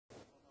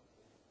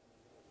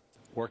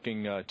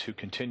working to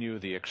continue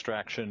the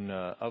extraction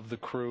of the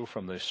crew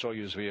from the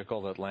Soyuz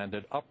vehicle that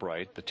landed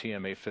upright, the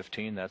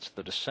TMA-15. That's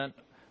the descent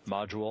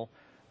module,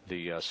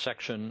 the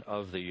section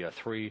of the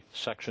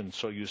three-section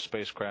Soyuz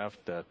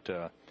spacecraft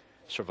that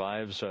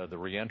survives the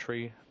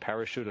reentry,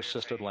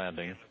 parachute-assisted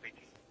landing.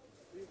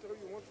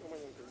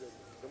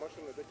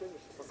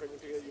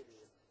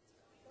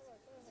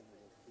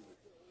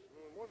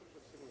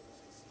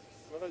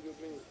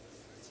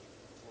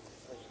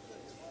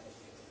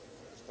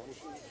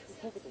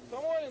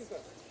 Самойленко!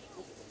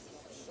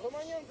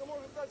 Romanenko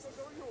может дать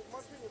интервью в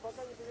машине,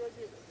 пока не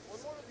переодели. Он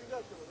может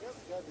взять его, нет?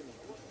 В кабеле.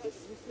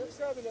 Нет, в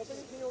кабеле, а ты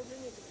ведь меня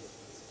удлините.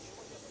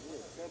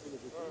 Нет, в кабеле.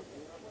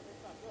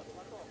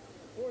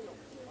 Понял.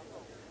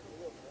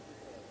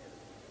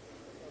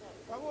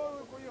 Кого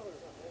эвакуировали?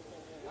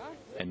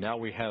 And now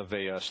we have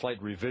a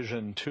slight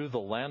revision to the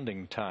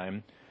landing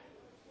time.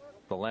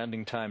 The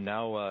landing time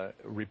now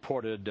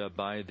reported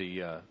by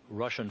the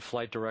Russian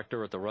flight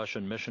director at the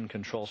Russian Mission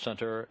Control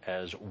Center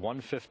as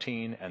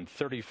 1:15 and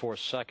 34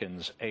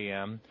 seconds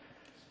a.m.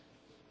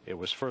 It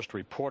was first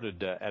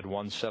reported at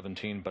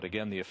 1:17, but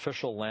again, the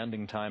official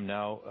landing time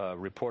now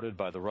reported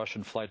by the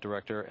Russian flight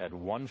director at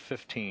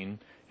 1:15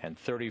 and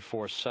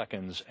 34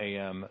 seconds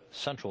a.m.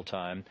 Central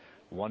Time,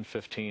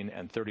 1:15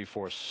 and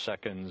 34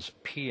 seconds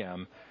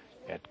p.m.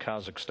 at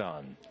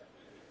Kazakhstan.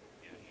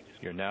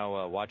 You're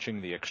now watching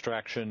the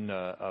extraction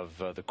of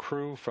the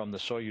crew from the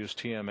Soyuz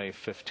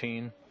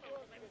TMA-15.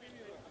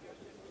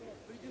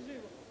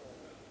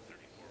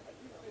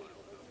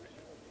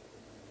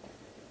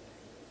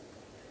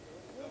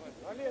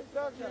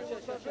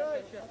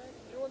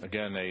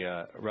 Again,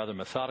 a rather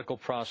methodical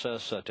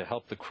process to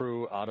help the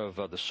crew out of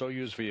the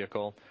Soyuz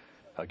vehicle.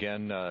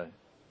 Again,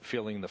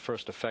 feeling the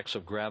first effects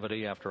of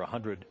gravity after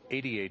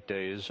 188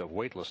 days of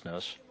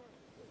weightlessness.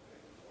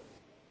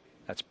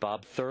 That's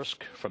Bob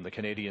Thirsk from the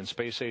Canadian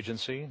Space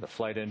Agency, the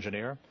flight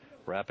engineer,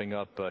 wrapping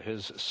up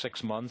his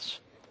 6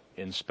 months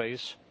in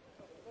space.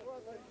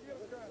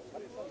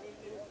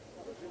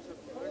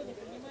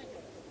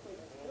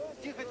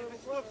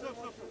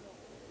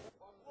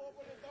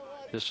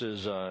 This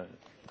is a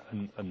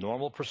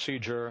normal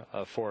procedure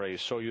for a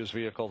Soyuz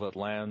vehicle that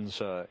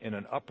lands in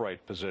an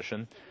upright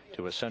position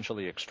to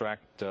essentially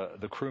extract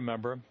the crew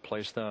member,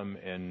 place them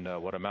in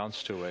what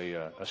amounts to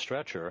a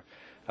stretcher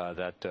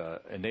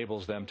that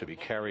enables them to be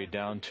carried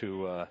down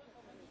to,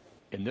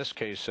 in this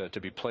case, to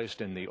be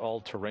placed in the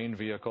all-terrain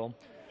vehicle.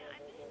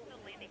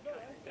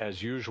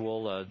 As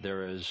usual,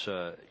 there is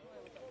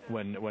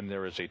when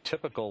there is a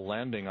typical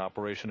landing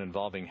operation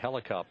involving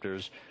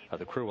helicopters,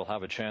 the crew will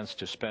have a chance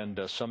to spend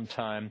some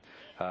time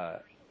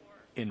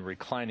in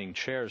reclining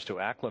chairs to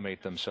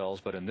acclimate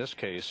themselves, but in this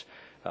case,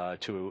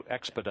 to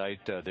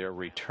expedite their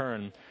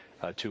return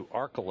to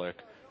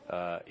Arkelik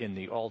in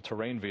the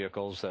all-terrain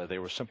vehicles, they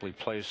were simply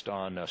placed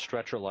on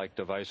stretcher-like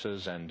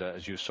devices, and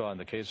as you saw in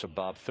the case of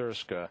Bob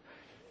Thirsk,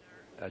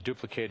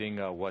 duplicating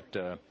what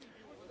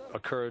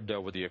occurred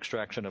with the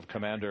extraction of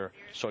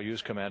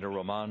Soyuz Commander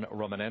Roman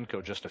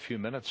Romanenko just a few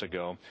minutes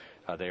ago.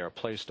 They are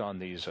placed on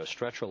these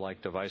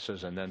stretcher-like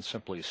devices and then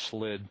simply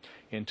slid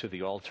into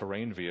the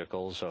all-terrain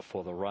vehicles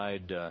for the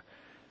ride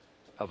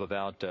of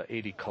about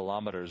 80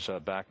 kilometers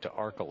back to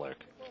Arkelik.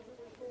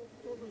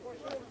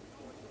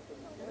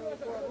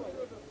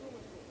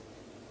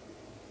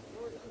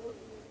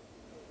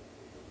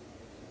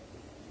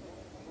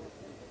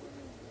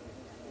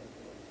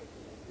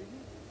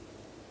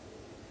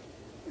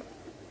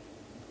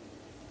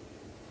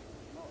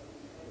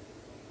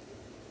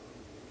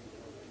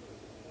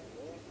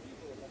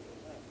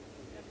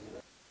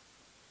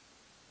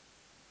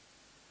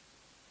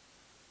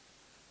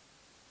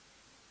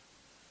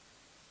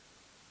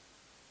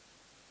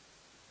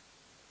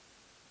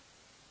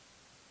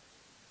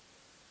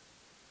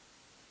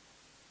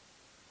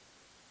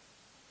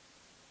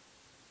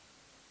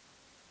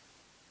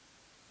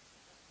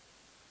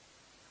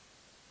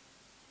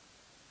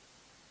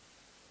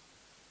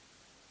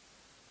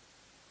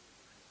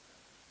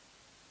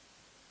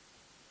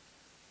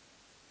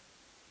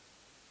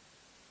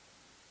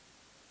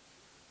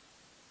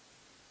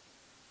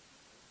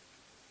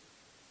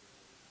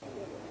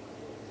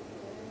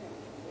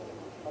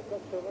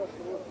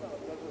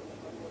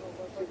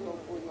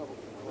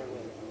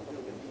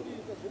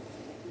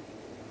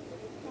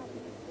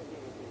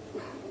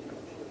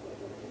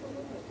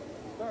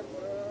 Так,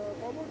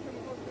 получим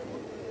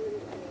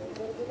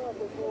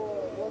координаты по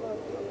 12.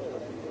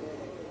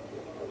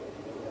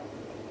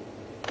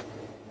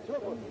 Все,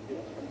 вот.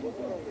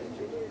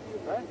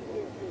 А?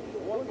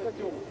 Вон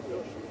костюм.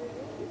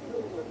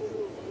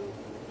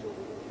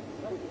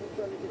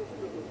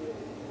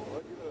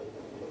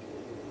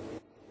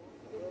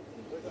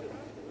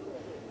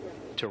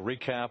 To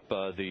recap,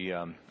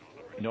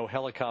 no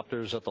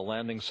helicopters at the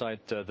landing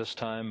site this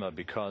time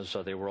because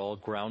they were all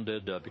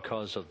grounded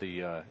because of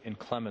the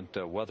inclement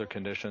weather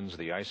conditions,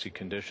 the icy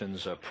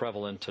conditions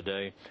prevalent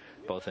today,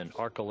 both in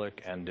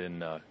Arkelik and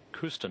in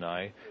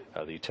Kustanai,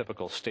 the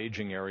typical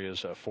staging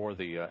areas for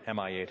the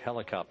Mi-8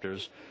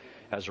 helicopters.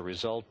 As a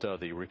result,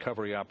 the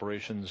recovery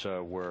operations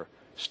were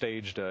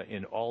staged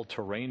in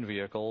all-terrain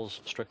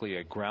vehicles, strictly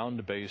a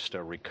ground-based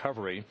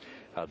recovery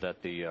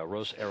that the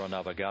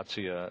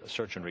Rosaeronavigacja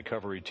search and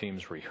recovery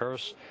teams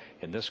rehearse.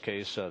 In this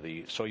case,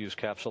 the Soyuz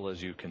capsule,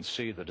 as you can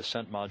see, the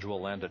descent module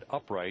landed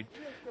upright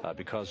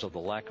because of the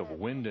lack of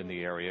wind in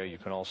the area. You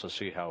can also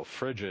see how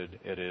frigid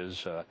it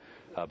is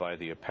by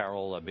the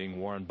apparel being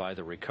worn by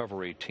the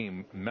recovery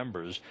team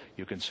members.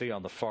 You can see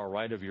on the far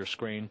right of your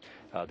screen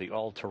the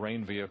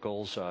all-terrain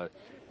vehicles.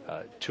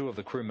 Two of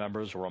the crew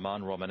members,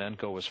 Roman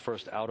Romanenko, was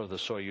first out of the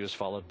Soyuz,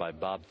 followed by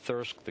Bob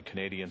Thirsk, the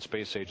Canadian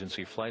Space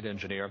Agency flight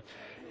engineer.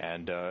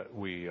 And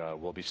we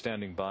will be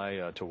standing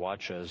by to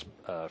watch as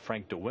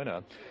Frank de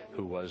Winne,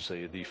 who was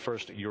the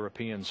first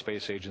European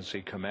Space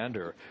Agency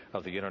commander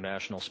of the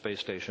International Space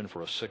Station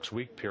for a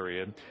 6-week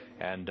period,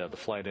 and the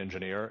flight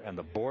engineer and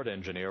the board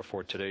engineer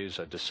for today's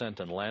descent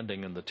and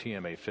landing in the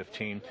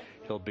TMA-15.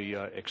 He'll be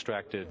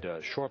extracted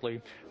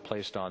shortly,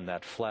 placed on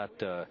that flat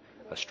a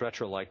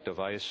stretcher-like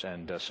device,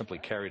 and simply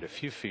carried a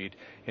few feet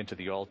into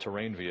the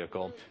all-terrain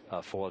vehicle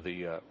for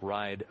the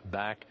ride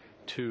back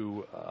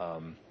to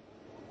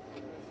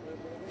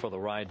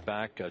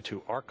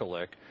to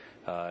Arkalyk.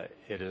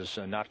 It is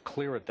not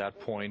clear at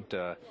that point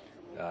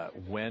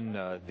when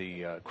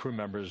the crew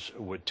members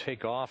would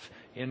take off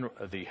in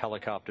the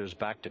helicopters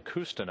back to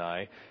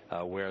Kustanai,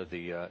 where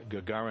the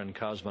Gagarin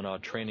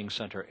Cosmonaut Training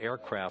Center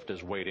aircraft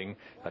is waiting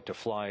to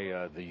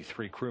fly the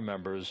 3 crew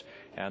members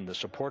and the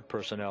support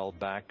personnel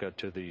back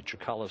to the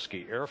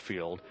Chkalovsky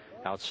airfield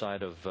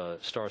outside of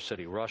Star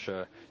City,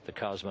 Russia, the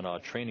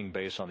cosmonaut training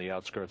base on the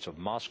outskirts of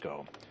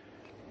Moscow.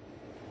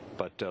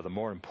 But the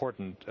more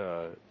important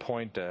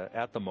point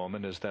at the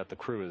moment is that the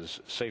crew is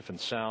safe and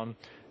sound.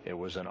 It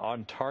was an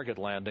on-target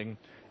landing.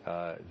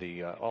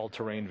 The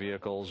all-terrain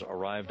vehicles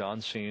arrived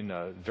on scene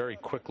very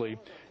quickly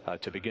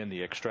to begin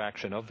the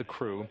extraction of the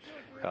crew.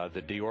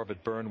 The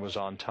deorbit burn was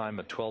on time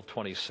at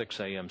 12:26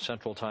 a.m.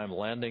 Central Time.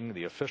 Landing,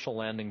 the official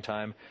landing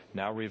time,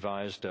 now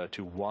revised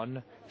to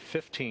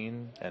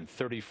 1:15 and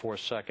 34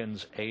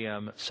 seconds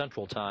a.m.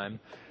 Central Time.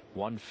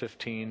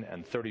 1:15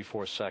 and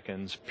 34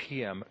 seconds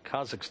p.m.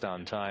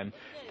 Kazakhstan time.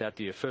 That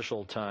the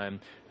official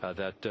time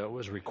that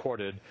was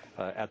recorded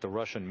at the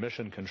Russian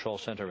Mission Control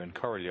Center in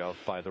Korolyov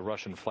by the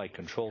Russian Flight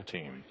Control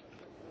Team.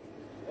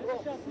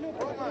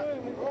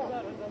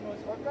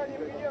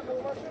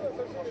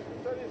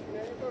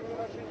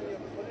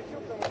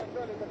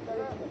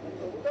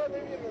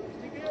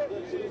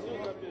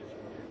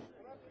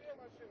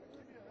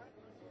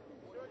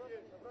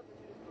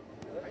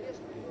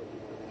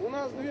 У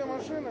нас 2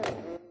 машины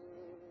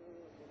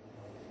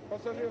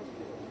пассажирские.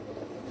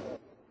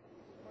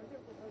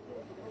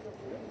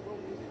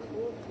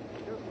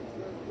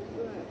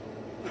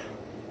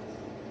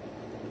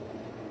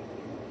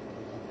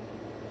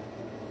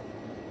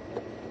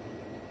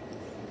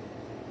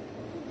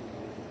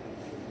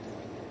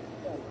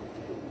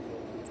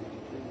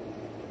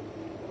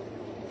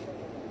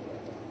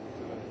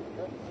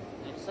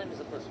 Сами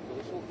запрашивайте,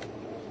 вышел.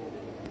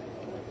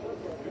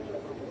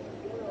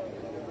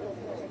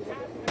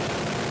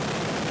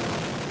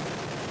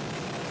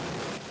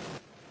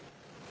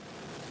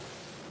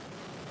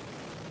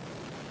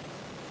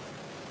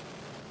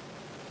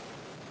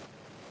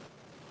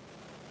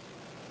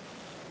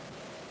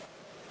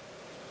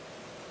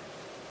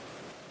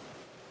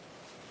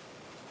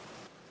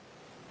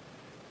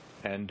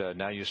 And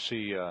now you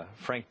see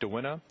Frank de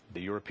Winne,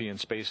 the European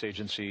Space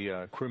Agency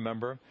crew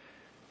member,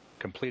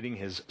 completing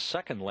his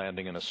second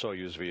landing in a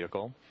Soyuz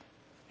vehicle.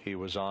 He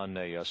was on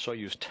a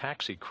Soyuz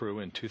taxi crew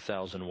in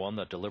 2001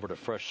 that delivered a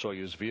fresh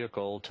Soyuz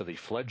vehicle to the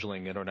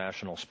fledgling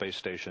International Space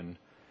Station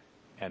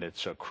and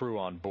its crew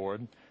on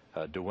board.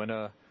 De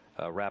Winne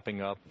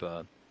wrapping up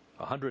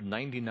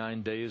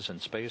 199 days in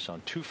space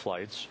on 2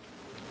 flights.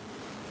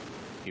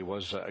 He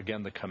was,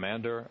 again, the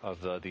commander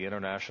of the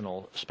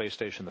International Space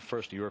Station, the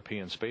first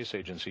European Space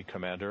Agency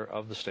commander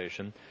of the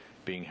station,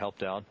 being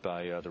helped out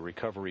by the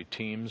recovery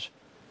teams.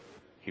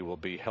 He will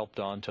be helped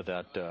on to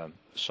that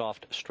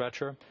soft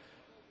stretcher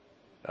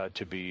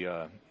to be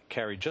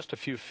carried just a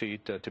few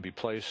feet to be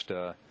placed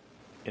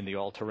in the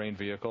all-terrain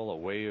vehicle. A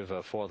wave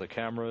for the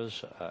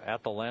cameras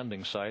at the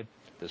landing site.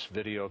 This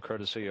video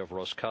courtesy of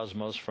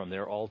Roscosmos from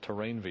their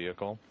all-terrain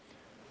vehicle.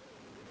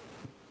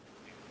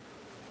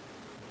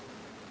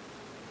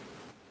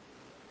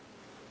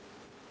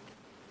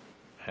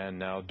 And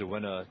now de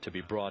Winne to be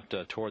brought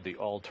toward the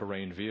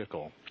all-terrain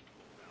vehicle.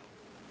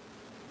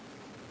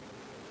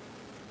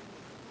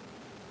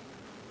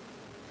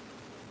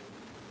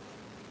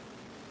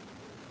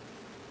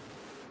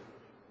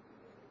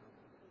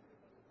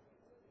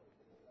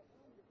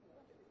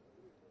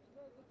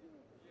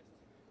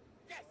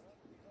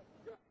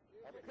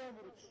 От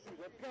камеры чуть-чуть,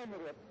 от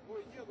камеры.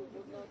 Ой, едут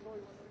вот на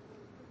одной.